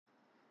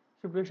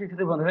সুপ্রিয়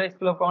শিক্ষার্থী বন্ধুরা,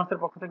 স্কুল অফ কমার্সের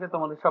পক্ষ থেকে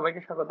তোমাদের সবাইকে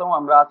স্বাগতম।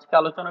 আমরা আজকে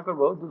আলোচনা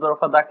করব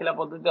দুতরফা দাখিলা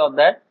পদ্ধতি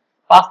অধ্যায়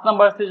 5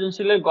 নাম্বার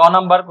সৃজনশীলের গ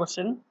নাম্বার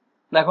কোশ্চেন।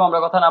 দেখো, আমরা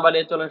কথা না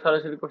বাড়িয়ে চলে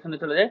সরাসরি কোশ্চেনে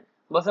চলে যাই।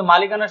 বলছে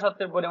মালিকানা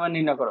সত্ত্বের পরিমাণ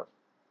নির্ণয় করো।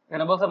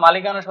 এখানে বলছে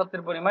মালিকানা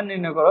সত্ত্বের পরিমাণ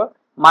নির্ণয় করো।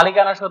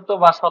 মালিকানা সত্ত্ব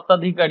বা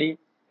স্বত্বাধিকারী,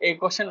 এই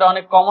কোশ্চেনটা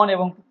অনেক কমন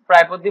এবং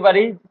প্রায়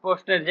প্রতিবারই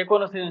প্রশ্নের যে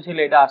কোনো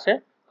সৃজনশীলে এটা আসে।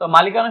 তো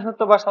মালিকানা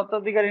সত্ত্ব বা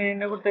স্বত্বাধিকারী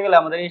নির্ণয় করতে গেলে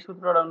আমাদের এই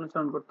সূত্রটা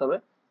অনুসরণ করতে হবে।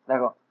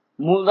 দেখো,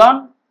 মূলধন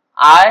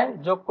আয়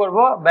যোগ করব,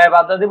 ব্যয়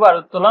বাদ দিব, আর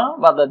উত্তোলন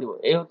বাদ দিব,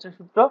 এই হচ্ছে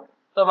সূত্র।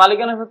 তো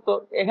মালিকানা সত্ত্ব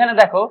এখানে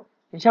দেখো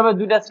হিসাবে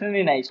দুইটা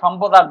শ্রেণী নাই,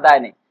 সম্পদ আর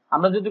দায় নেই।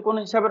 আমরা যদি কোনো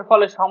হিসাবের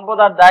ফলে সম্পদ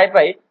আর দায়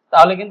পাই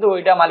তাহলে কিন্তু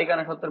ওইটা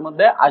মালিকানা সত্ত্বের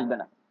মধ্যে আসবে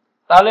না।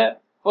 তাহলে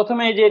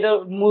প্রথমে এই যে এটা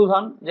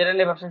মূলধন, যেটা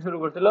নিয়ে ব্যবসা শুরু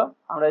করছিল,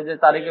 আমরা এই যে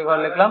তারিখে ঘর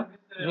লিখলাম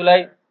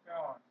জুলাই।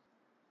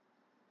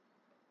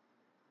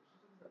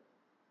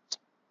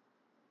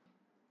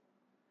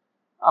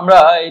 আমরা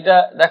এটা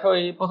দেখো,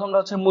 এই প্রথমটা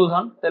হচ্ছে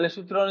মূলধন, তাহলে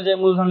সূত্র অনুযায়ী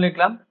মূলধন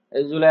লিখলাম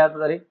এই জুলাই এত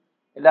তারিখ।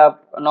 এটা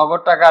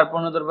নগদ টাকা আর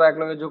পণ্য দ্রব্য এক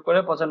লগে যোগ করে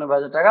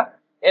 95,000 টাকা।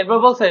 এরপর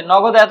বলছে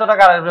নগদে এত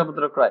টাকার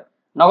আসবাবপত্র ক্রয়।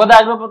 নগদে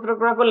আসবাবপত্র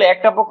ক্রয় করলে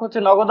একটা পক্ষ হচ্ছে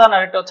নগদান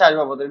আর একটা হচ্ছে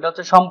আসবাবপত্র, এটা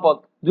হচ্ছে সম্পদ,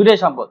 দুটোই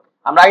সম্পদ।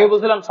 আমরা আগে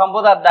বলছিলাম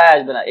সম্পদ আর দায়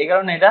আসবে না, এই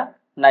কারণে এটা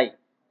নাই।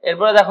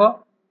 এরপরে দেখো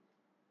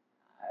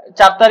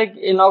 4 তারিখ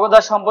এই নগদ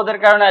আর সম্পদের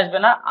কারণে আসবে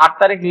না, 8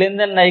 তারিখ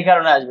লেনদেন নাই, এই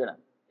কারণে আসবে না।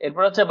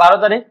 এরপর হচ্ছে 12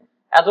 তারিখ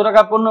এত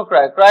টাকা পণ্য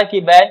ক্রয়, ক্রয় কি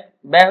ব্যয়,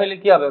 ব্যয় হলে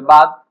কি হবে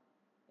বাদ,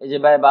 এই যে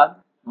ব্যয় বাদ,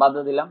 বাদ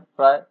দিলাম,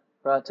 ক্রয়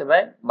ক্রয় হচ্ছে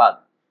ব্যয় বাদ।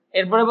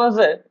 এরপরে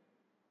বলছে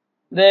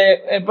যে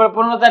এরপর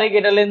 15 তারিখ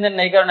এটা লেনদেন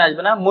নেই, কারণে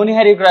আসবে না।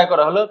 মণিহারি ক্রয়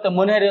করা হলো, তো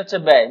মণিহারি হচ্ছে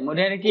ব্যয়,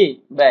 মণিহারি কি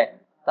ব্যয়,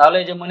 তাহলে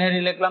এই যে মণিহারি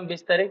লিখলাম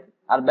 20 তারিখ,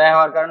 আর ব্যয়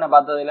হওয়ার কারণে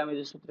বাদ দিলাম, এই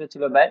যে সূত্রে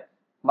ছিল ব্যয়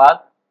বাদ।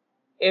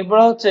 এরপর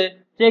হচ্ছে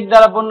চেক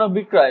দ্বারা পণ্য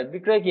বিক্রয়,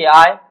 বিক্রয় কি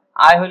আয়,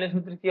 আয় হলে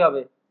সূত্রে কি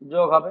হবে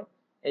যোগ হবে,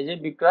 এই যে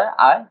বিক্রয়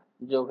আয়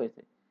যোগ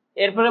হয়েছে।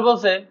 এরপরে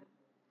বলছে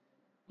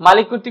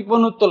মালিক কর্তৃক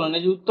পণ্য উত্তোলন,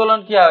 এই যে উত্তোলন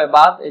কি হবে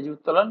বাদ, এই যে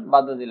উত্তোলন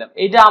বাদ দিলাম।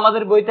 এইটা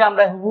আমাদের বইতে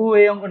আমরা হুবহু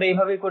এই অঙ্কটা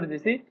এইভাবেই করে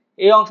দিছি।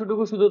 এই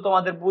অংশটুকু শুধু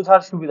তোমাদের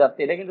বোঝার সুবিধার্থে,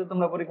 এটা কিন্তু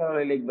তোমরা পরীক্ষা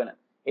হলে লিখবে না,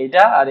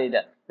 এইটা আর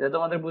এইটা, এটা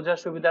তোমাদের বোঝার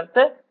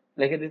সুবিধার্থে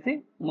লিখে দিছি।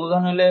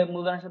 মূলধন হলে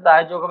মূলধনের সাথে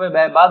আয় যোগ হবে,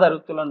 ব্যয় বাদ, আর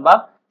উত্তোলন বাদ।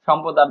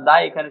 সম্পদ আর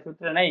দায় এখানে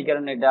সূত্রে নেই, এই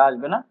কারণে এটা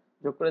আসবে না,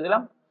 যোগ করে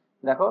দিলাম।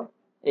 দেখো,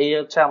 এই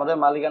হচ্ছে আমাদের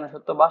মালিকানা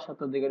সত্ত্ব বা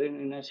স্বত্বাধিকারী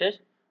নির্ণয় শেষ।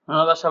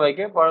 ধন্যবাদ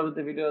সবাইকে।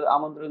 পরবর্তী ভিডিও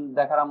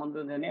দেখার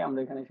আমন্ত্রণ জানিয়ে আমরা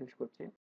এখানে শেষ করছি।